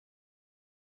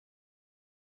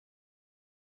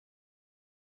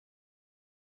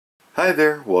Hi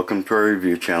there, welcome to our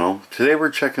review channel. Today we're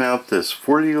checking out this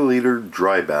 40-liter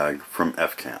dry bag from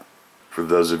FKANT. For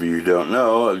those of you who don't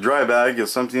know, a dry bag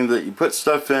is something that you put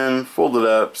stuff in, fold it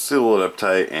up, seal it up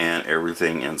tight, and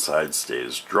everything inside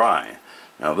stays dry.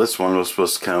 Now this one was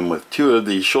supposed to come with 2 of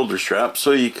these shoulder straps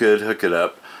so you could hook it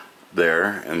up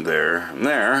there and there and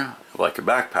there like a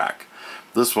backpack.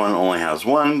 This one only has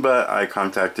 1, but I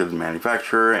contacted the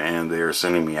manufacturer and they are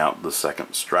sending me out the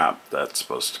 2nd strap that's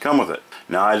supposed to come with it.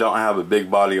 Now I don't have a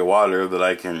big body of water that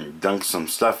I can dunk some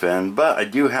stuff in, but I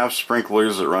do have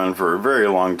sprinklers that run for a very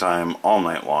long time, all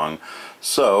night long.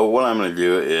 So what I'm going to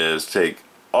do is take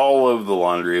all of the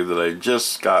laundry that I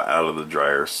just got out of the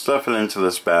dryer, stuff it into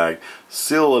this bag,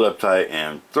 seal it up tight,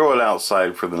 and throw it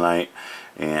outside for the night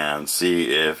and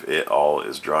see if it all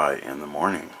is dry in the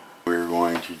morning. We're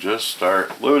going to just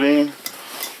start loading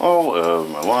all of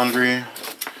my laundry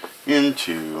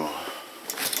into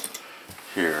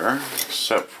here,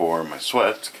 except for my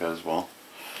sweats, because, well,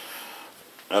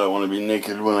 I don't want to be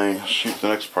naked when I shoot the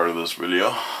next part of this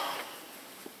video.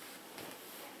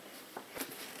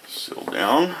 Seal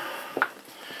down.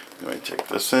 Let me take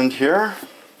this end here.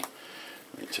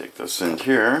 Let me take this end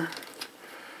here.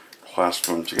 Clasp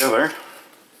them together.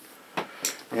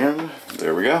 And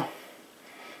there we go.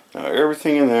 Now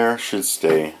everything in there should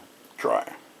stay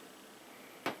dry.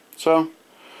 So,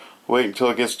 wait until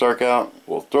it gets dark out,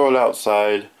 we'll throw it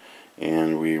outside,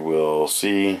 and we will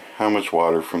see how much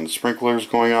water from the sprinklers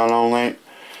going on all night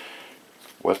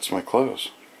wets my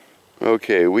clothes.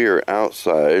 Okay, we are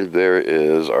outside. There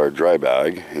is our dry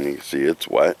bag, and you can see it's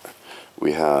wet.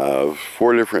 We have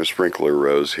 4 different sprinkler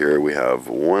rows here. We have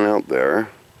 1 out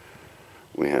there.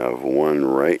 We have 1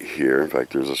 right here. In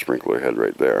fact, there's a sprinkler head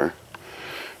right there.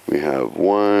 We have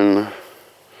 1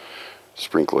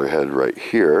 sprinkler head right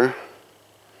here.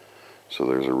 So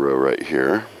there's a row right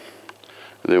here.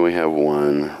 And then we have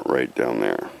 1 right down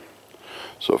there.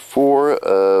 So 4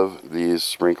 of these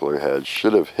sprinkler heads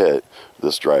should have hit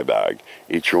this dry bag.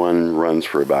 Each one runs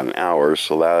for about an hour,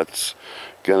 so that's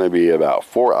going to be about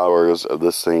 4 hours of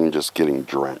this thing just getting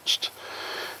drenched.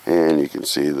 And you can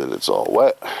see that it's all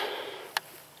wet.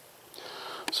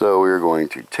 So we're going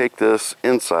to take this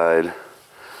inside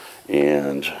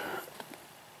and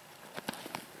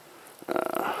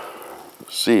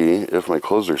see if my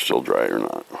clothes are still dry or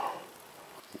not.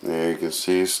 There you can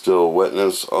see still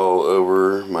wetness all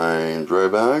over my dry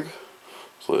bag.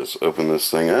 So let's open this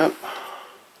thing up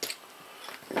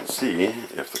and see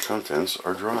if the contents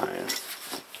are dry.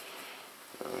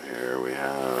 So here we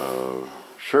have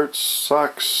shirts,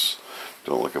 socks,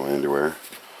 don't look at my underwear,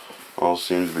 all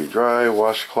seem to be dry,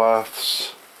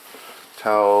 washcloths,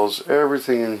 towels,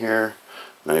 everything in here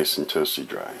nice and toasty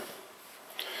dry.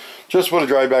 Just what a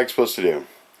dry bag's supposed to do.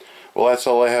 Well, that's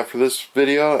all I have for this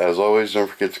video. As always, don't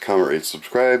forget to comment, rate,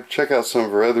 subscribe, check out some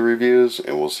of our other reviews,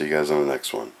 and we'll see you guys on the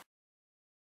next one.